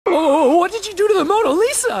Oh, what did you do to the Mona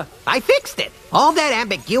Lisa? I fixed it. All that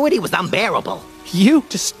ambiguity was unbearable. You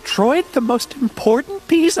destroyed the most important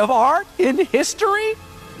piece of art in history?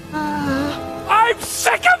 I'm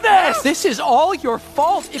sick of this! This is all your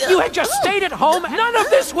fault. If you had just stayed at home, none of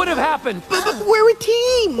this would have happened. But we're a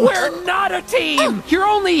team. We're not a team. You're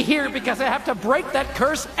only here because I have to break that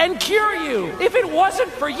curse and cure you. If it wasn't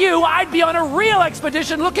for you, I'd be on a real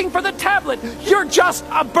expedition looking for the tablet. You're just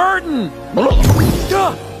a burden.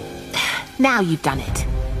 Now you've done it.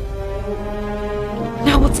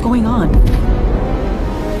 Now what's going on?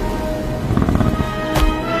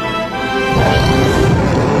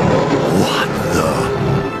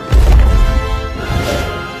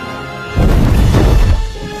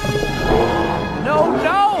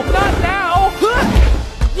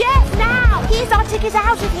 Our ticket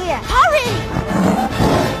out of here! Hurry!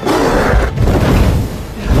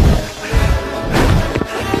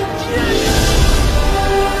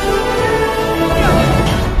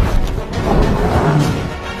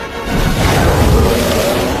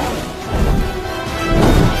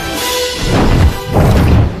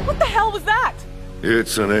 What the hell was that?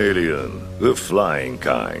 It's an alien, the flying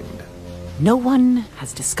kind. No one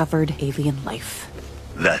has discovered alien life.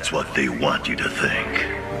 That's what they want you to think.